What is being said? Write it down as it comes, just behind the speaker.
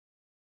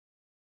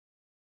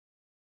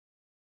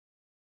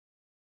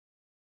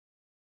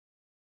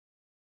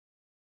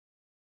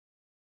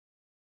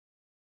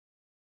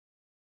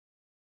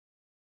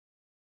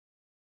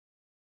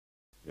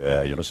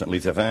Yeah, you're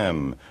listening to Leith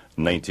FM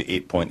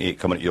 98.8,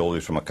 coming at you all the way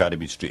from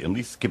Academy Street in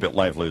Leith. Keep it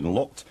live, loud and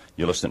locked.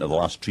 You're listening to The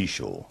Last Tree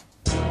Show.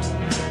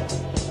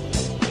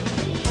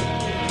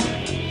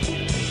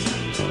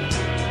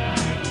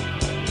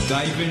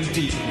 Diving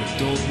deep with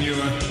Doug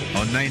Muir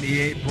on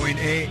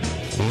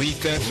 98.8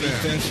 Leith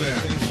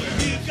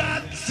FM. You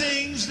got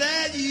things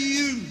that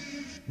you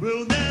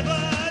will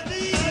never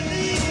need.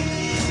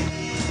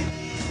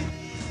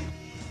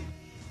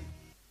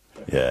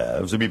 Yeah,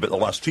 it was a wee bit The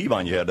Last Tree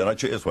man you heard, and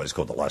actually that's what it's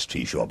called, The Last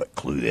Tree Show, a bit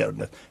clue there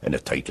in the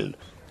title.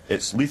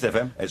 It's Leith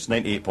FM, it's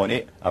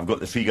 98.8. I've got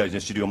the three guys in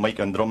the studio, Mike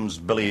on drums,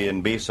 Billy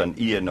on bass, and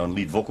Ian on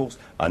lead vocals,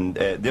 and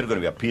they're going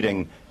to be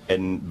appearing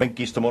in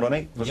Binkies tomorrow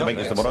night.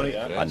 Binkies tomorrow night,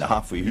 and the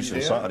Halfway House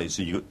on Saturday,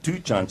 so you've got two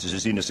chances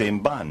of seeing the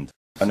same band.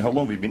 And how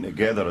long have we been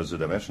together as the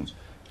Diversions?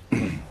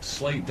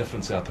 Slight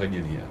difference of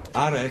opinion here.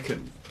 I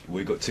reckon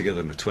we got together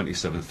on the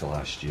 27th of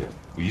last year.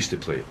 We used to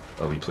play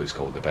a wee place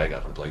called The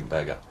Beggar, The Blind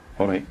Beggar.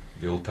 All right.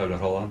 The old Powder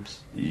Hall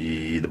Arms.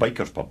 The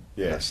Bikers Pub.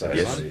 Yes,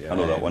 yes, I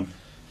know that one.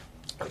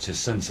 Which is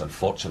since,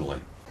 unfortunately,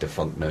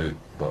 defunct now,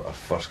 but our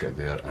first gig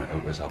there, and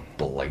it was a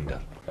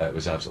blinder. It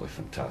was absolutely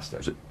fantastic.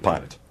 Was it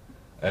packed?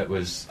 It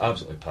was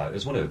absolutely packed. It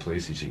was one of the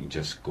places you can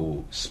just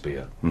go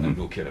spare and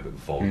no care about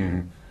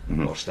volume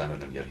or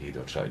standing on your head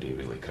or try to do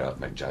really crap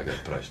Mick Jagger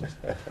impressions.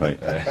 Right.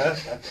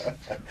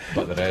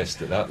 But the rest,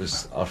 that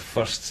was our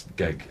first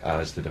gig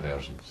as the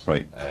Diversions.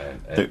 Right.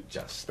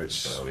 Just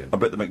brilliant.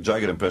 About the Mick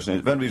Jagger impression,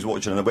 if anybody's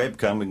watching on the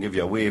webcam, we can give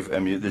you a wave.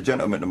 The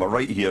gentleman to my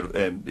right here,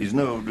 he's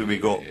not really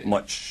got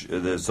much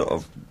the sort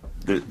of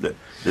it's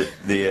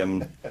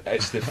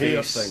the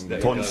face thing,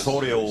 that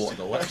tonsorial.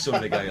 the lips on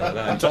the guy like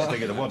that. I'm just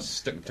thinking of one.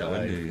 Stick to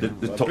window.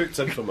 I booked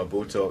in for my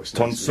Botox.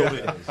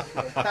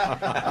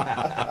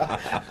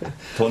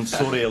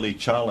 Tonsorially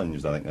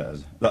challenged, I think that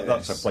is.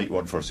 That's a polite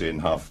word for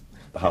saying half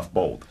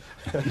bald.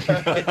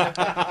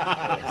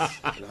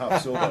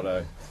 Half sober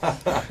now.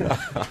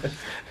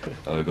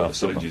 We've got the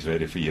syringes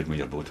ready for you with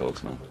your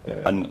Botox, man.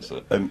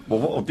 And well,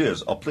 what I'll do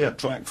is I'll play a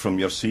track from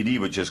your CD,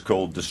 which is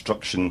called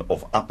Destruction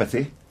of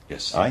Apathy.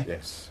 Yes. Aye?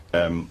 Yes.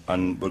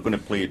 And we're going to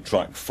play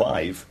track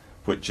 5,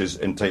 which is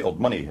entitled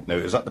Money. Now,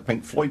 is that the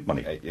Pink Floyd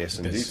Money? Yes,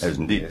 indeed. It is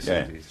indeed, Yes,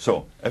 yeah. indeed.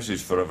 So, this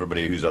is for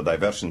everybody who's a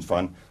Diversions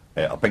fan,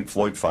 a Pink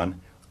Floyd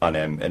fan, and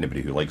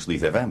anybody who likes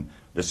Leith FM.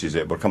 This is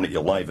we're coming at you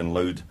live and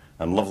loud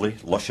and lovely,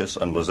 luscious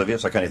and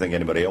lascivious. I can't think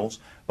anybody else.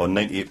 On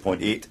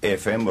 98.8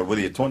 FM, we're with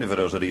you 24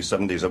 hours a day,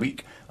 7 days a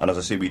week. And as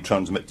I say, we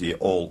transmit to you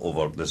all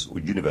over this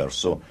universe.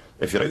 So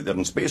if you're out there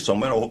in space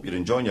somewhere, I hope you're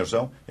enjoying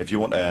yourself. If you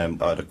want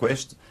a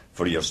request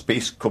for your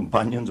space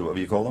companions, or whatever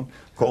you call them,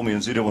 call me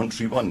on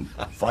 0131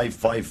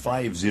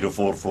 555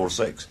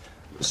 0446.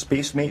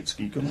 Space mates,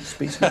 can you call them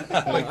space mates?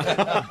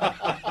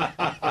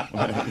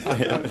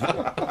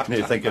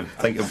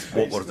 think of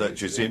what we're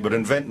actually saying. We're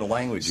inventing the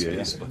language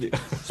here.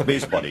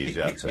 Space buddies,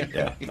 yeah, that's it,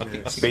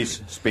 yeah.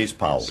 Space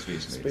pals.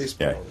 Space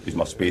Yeah, pal. he's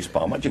my space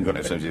pal. Imagine going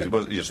to some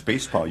your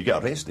space pal, you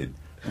get arrested.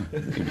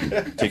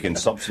 Taking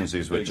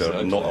substances which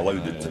are not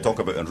allowed to talk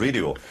about on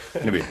radio.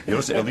 Anyway, you're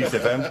listening to Leith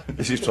FM.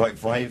 This is track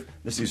 5.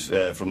 This is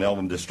from the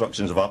album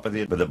Destructions of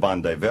Apathy with the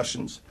band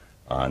Diversions,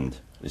 and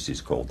this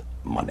is called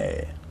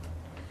Money.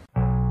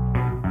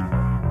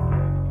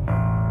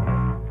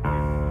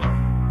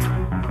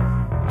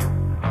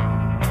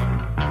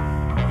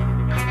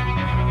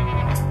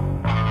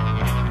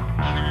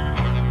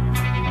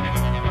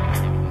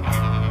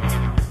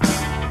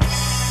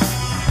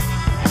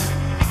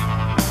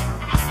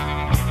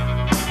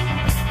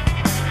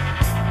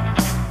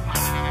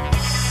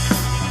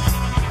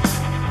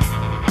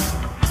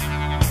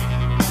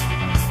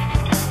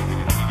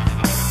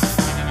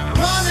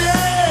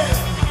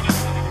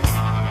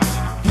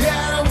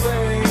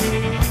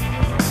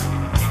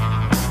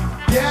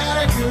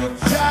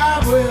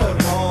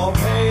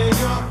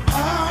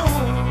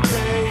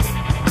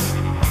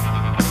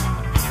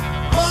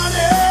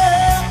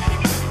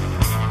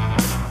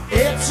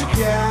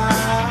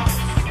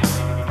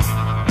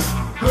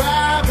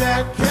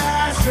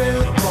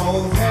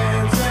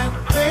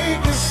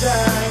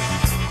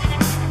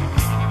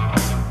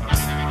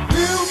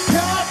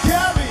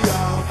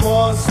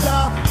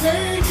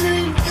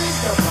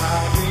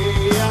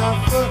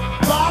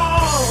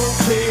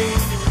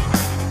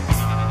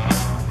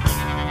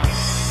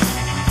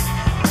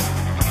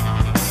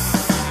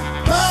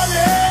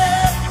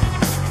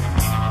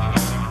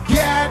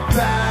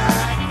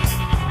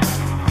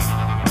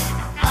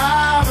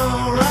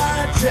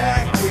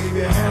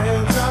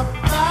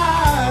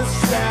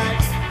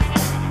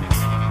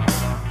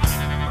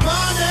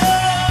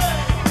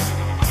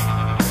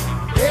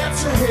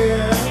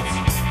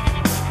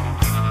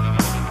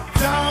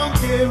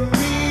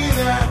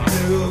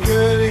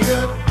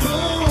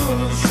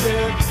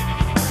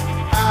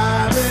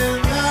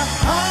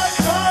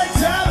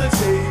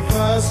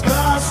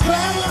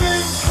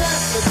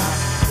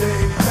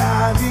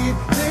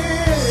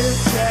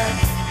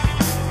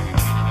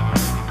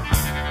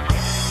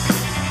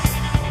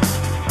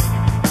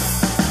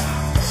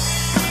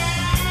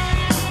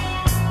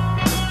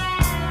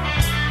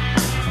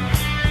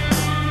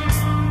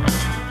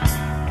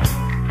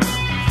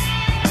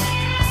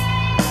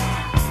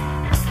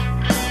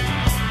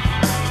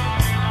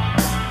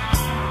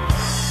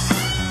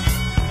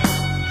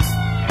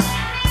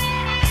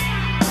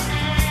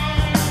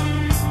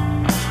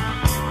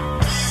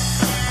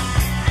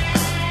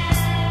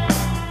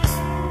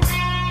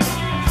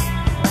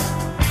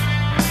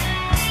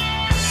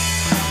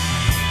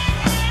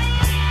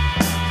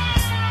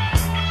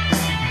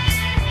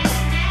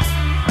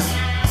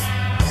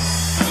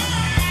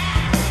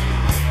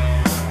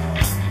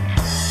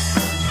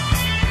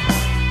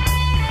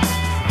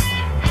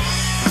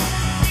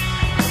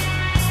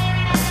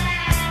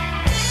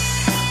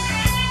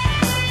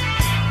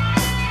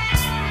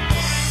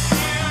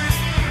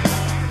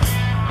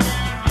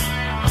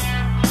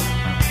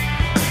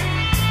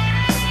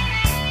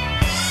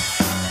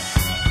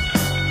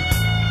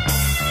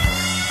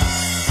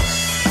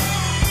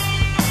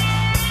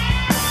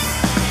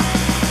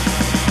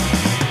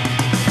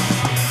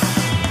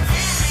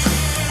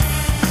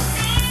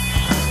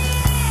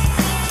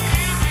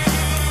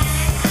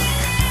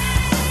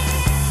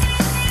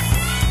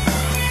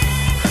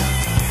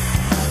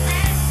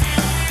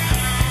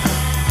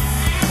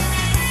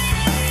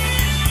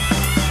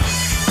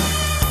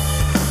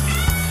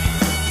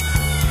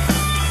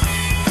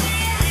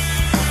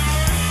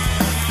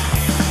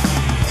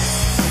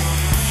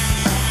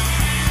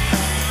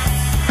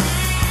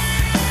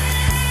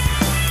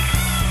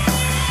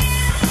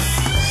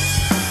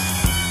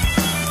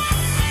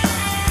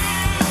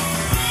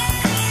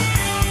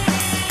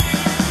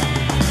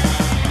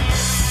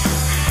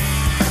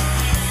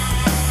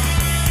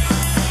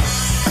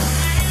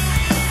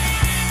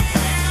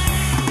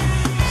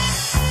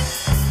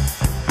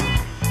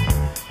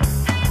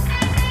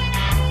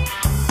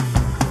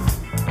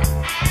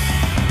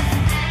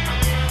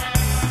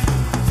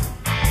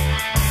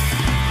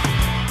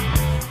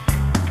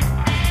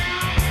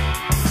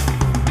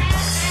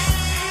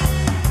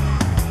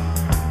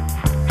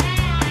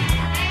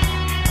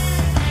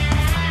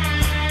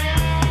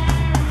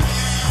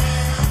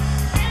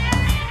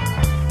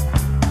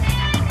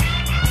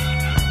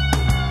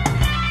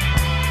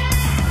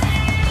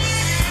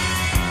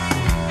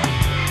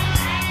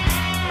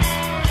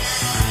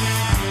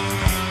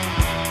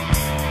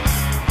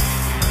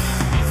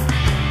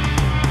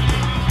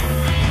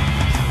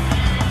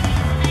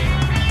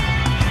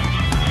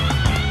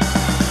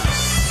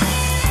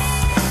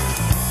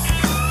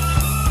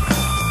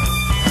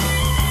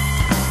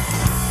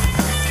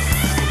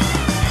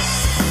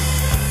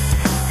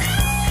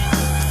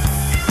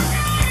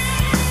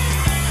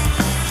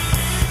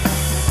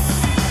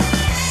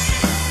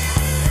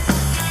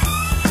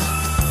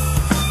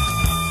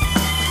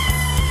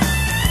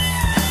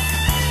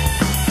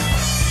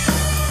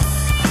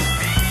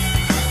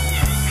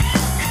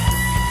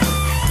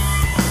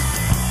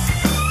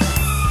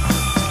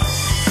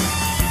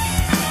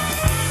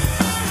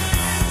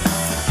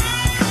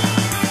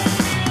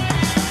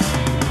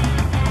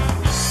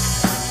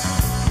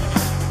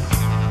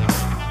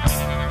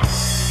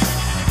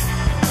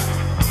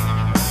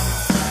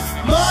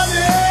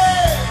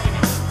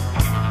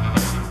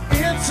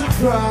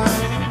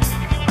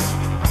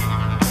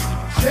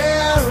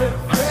 Share it,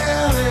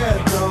 fairly,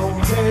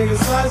 don't take a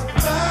slice of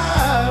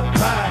my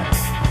pie.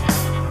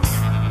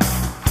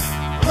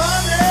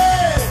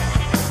 Money,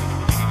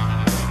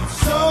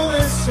 so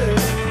they say,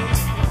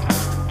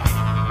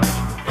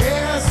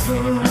 it's the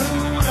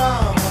root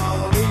of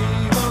all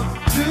evil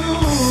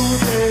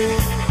today.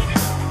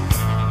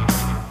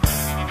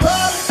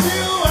 But if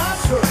you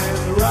ask for it,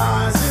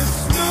 rise, it's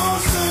no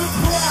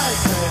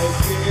surprise they're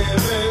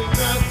giving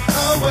that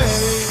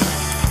away.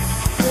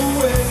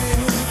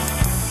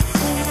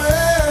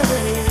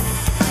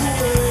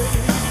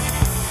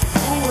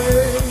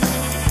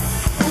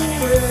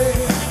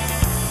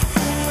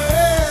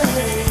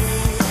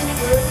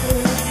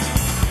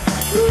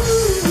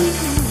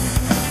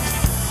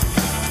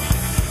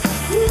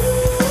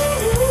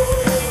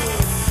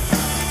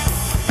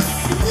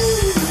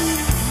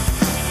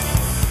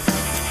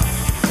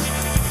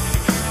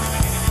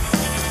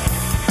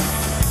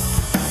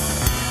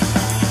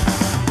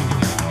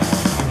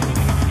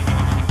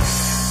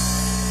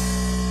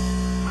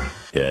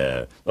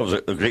 Yeah, that was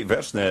a great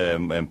verse.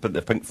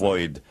 The Pink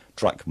Floyd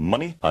track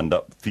Money, and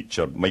that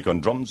featured Mike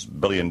on drums,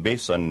 Billy on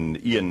bass,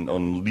 and Ian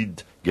on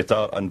lead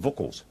guitar and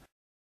vocals.